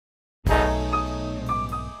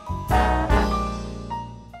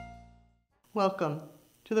Welcome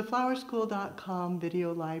to the flowerschool.com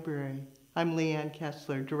video library. I'm Leanne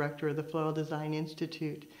Kessler, Director of the Floral Design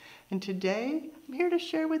Institute, and today I'm here to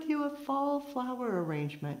share with you a fall flower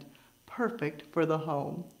arrangement perfect for the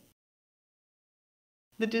home.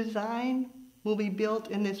 The design will be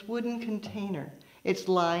built in this wooden container. It's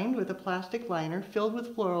lined with a plastic liner filled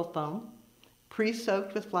with floral foam,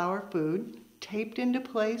 pre-soaked with flower food, taped into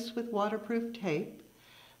place with waterproof tape,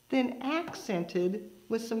 then accented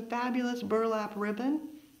with some fabulous burlap ribbon,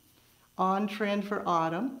 on trend for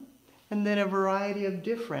autumn, and then a variety of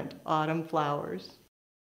different autumn flowers.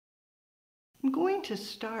 I'm going to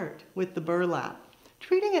start with the burlap,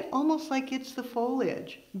 treating it almost like it's the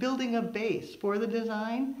foliage, building a base for the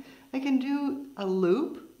design. I can do a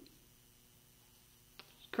loop,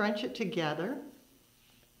 scrunch it together,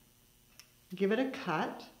 give it a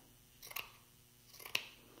cut,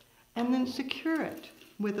 and then secure it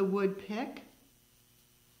with a wood pick,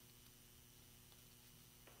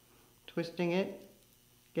 twisting it,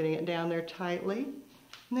 getting it down there tightly,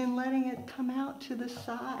 and then letting it come out to the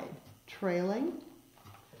side, trailing.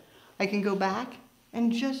 I can go back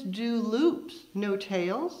and just do loops, no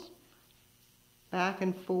tails, back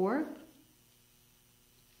and forth.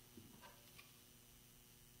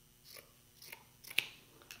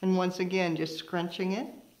 And once again, just scrunching it,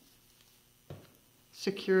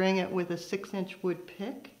 securing it with a 6-inch wood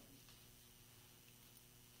pick,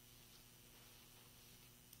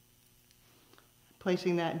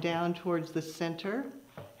 placing that down towards the center,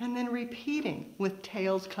 and then repeating with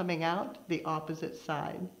tails coming out the opposite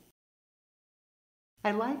side.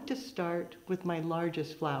 I like to start with my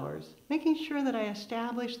largest flowers, making sure that I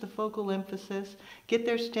establish the focal emphasis, get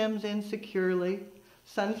their stems in securely.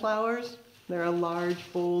 Sunflowers, they're a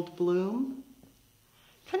large, bold bloom.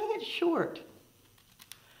 Cutting it short.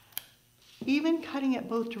 Even cutting it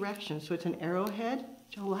both directions, so it's an arrowhead,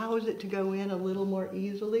 which allows it to go in a little more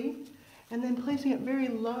easily, and then placing it very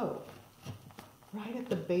low, right at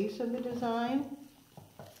the base of the design,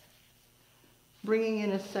 bringing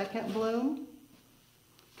in a second bloom,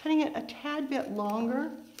 cutting it a tad bit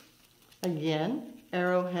longer, again,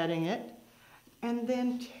 arrowheading it, and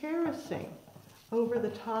then terracing over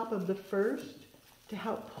the top of the first to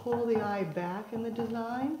help pull the eye back in the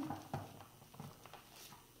design.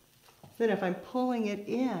 Then if I'm pulling it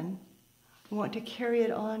in, I want to carry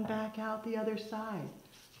it on back out the other side.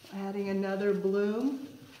 Adding another bloom.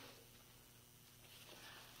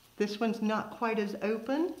 This one's not quite as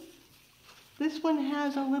open. This one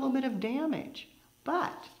has a little bit of damage.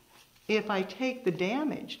 But if I take the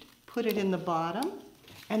damaged, put it in the bottom,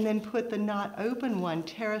 and then put the not open one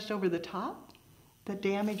terraced over the top, the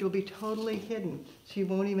damage will be totally hidden, so you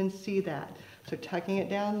won't even see that. So tucking it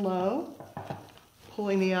down low,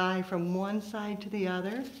 pulling the eye from one side to the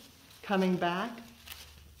other, coming back,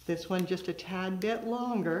 this one just a tad bit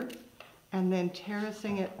longer, and then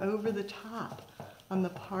terracing it over the top on the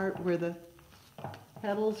part where the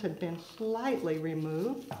petals had been slightly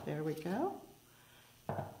removed. There we go.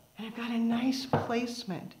 And I've got a nice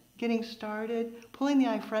placement. Getting started, pulling the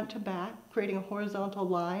eye front to back, creating a horizontal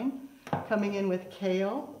line, coming in with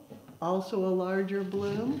kale, also a larger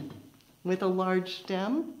bloom with a large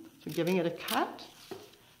stem, so giving it a cut.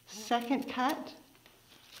 Second cut,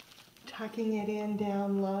 tucking it in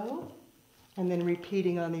down low, and then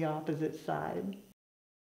repeating on the opposite side.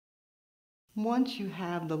 Once you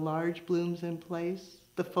have the large blooms in place,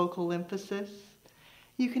 the focal emphasis,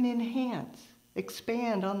 you can enhance,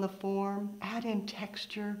 expand on the form, add in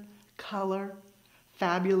texture, color,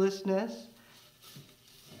 fabulousness,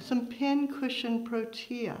 some pin cushion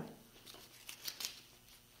protea.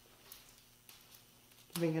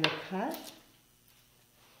 Giving it a cut,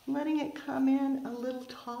 letting it come in a little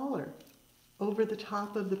taller over the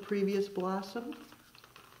top of the previous blossom,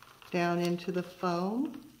 down into the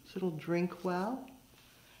foam, so it'll drink well.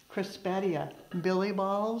 Crispetia, billy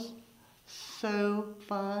balls, so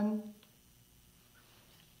fun.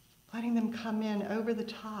 Letting them come in over the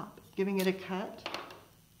top, giving it a cut,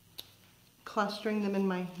 clustering them in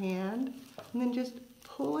my hand, and then just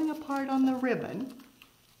pulling apart on the ribbon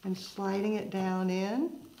and sliding it down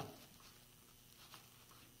in.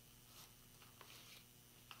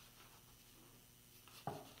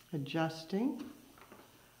 Adjusting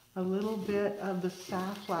a little bit of the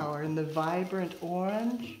safflower in the vibrant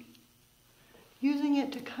orange, using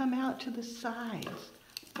it to come out to the sides,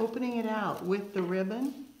 opening it out with the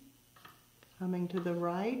ribbon, coming to the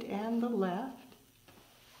right and the left.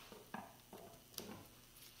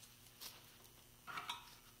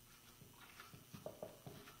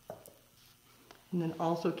 And then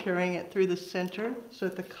also carrying it through the center so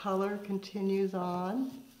that the color continues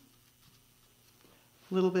on.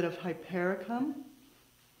 A little bit of hypericum.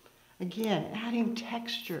 Again, adding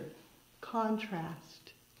texture,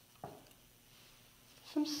 contrast.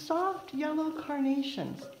 Some soft yellow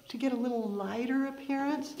carnations to get a little lighter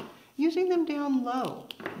appearance, using them down low,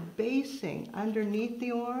 basing underneath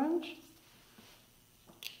the orange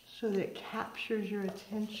so that it captures your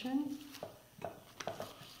attention.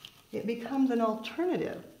 It becomes an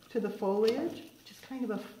alternative to the foliage, which is kind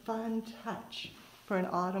of a fun touch for an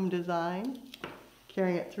autumn design.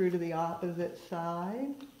 Carrying it through to the opposite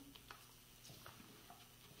side.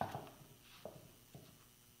 So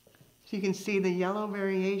you can see the yellow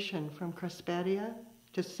variation from craspedia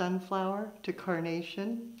to sunflower to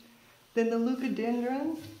carnation. Then the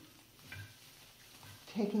leucadendron,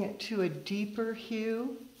 taking it to a deeper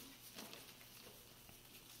hue.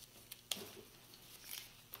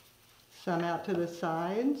 Some out to the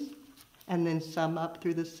sides, and then some up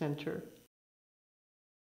through the center.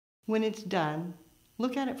 When it's done,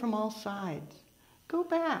 look at it from all sides. Go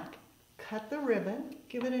back, cut the ribbon,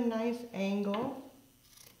 give it a nice angle,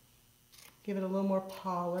 give it a little more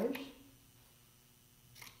polish,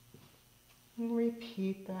 and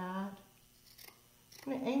repeat that. I'm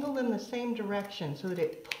going to angle them the same direction so that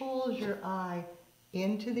it pulls your eye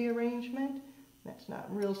into the arrangement. That's not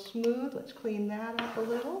real smooth. Let's clean that up a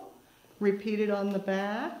little. Repeat it on the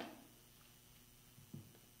back.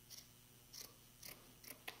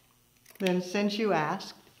 Then, since you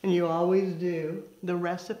asked, and you always do, the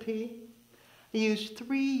recipe, I used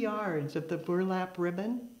 3 yards of the burlap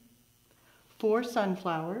ribbon, 4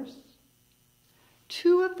 sunflowers,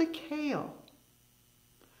 2 of the kale,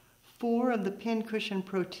 4 of the pincushion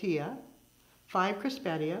protea, 5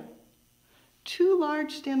 craspedia, 2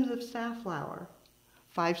 large stems of safflower,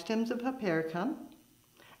 5 stems of hypericum,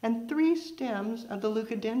 and 3 stems of the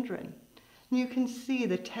leucadendron. And you can see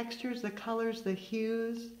the textures, the colors, the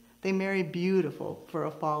hues, they marry beautiful for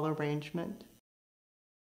a fall arrangement.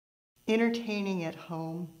 Entertaining at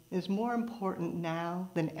home is more important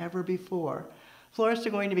now than ever before. Florists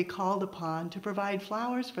are going to be called upon to provide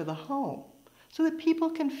flowers for the home so that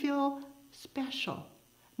people can feel special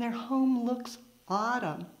and their home looks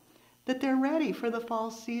autumn, that they're ready for the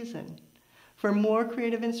fall season. For more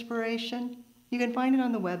creative inspiration, you can find it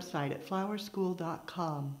on the website at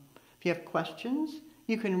flowerschool.com. If you have questions,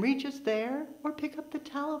 you can reach us there or pick up the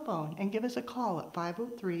telephone and give us a call at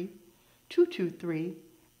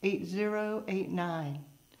 503-223-8089.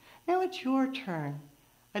 Now it's your turn.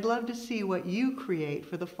 I'd love to see what you create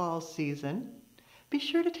for the fall season. Be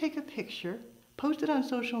sure to take a picture, post it on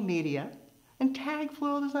social media, and tag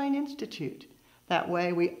Floral Design Institute. That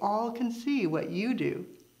way we all can see what you do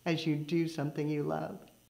as you do something you love.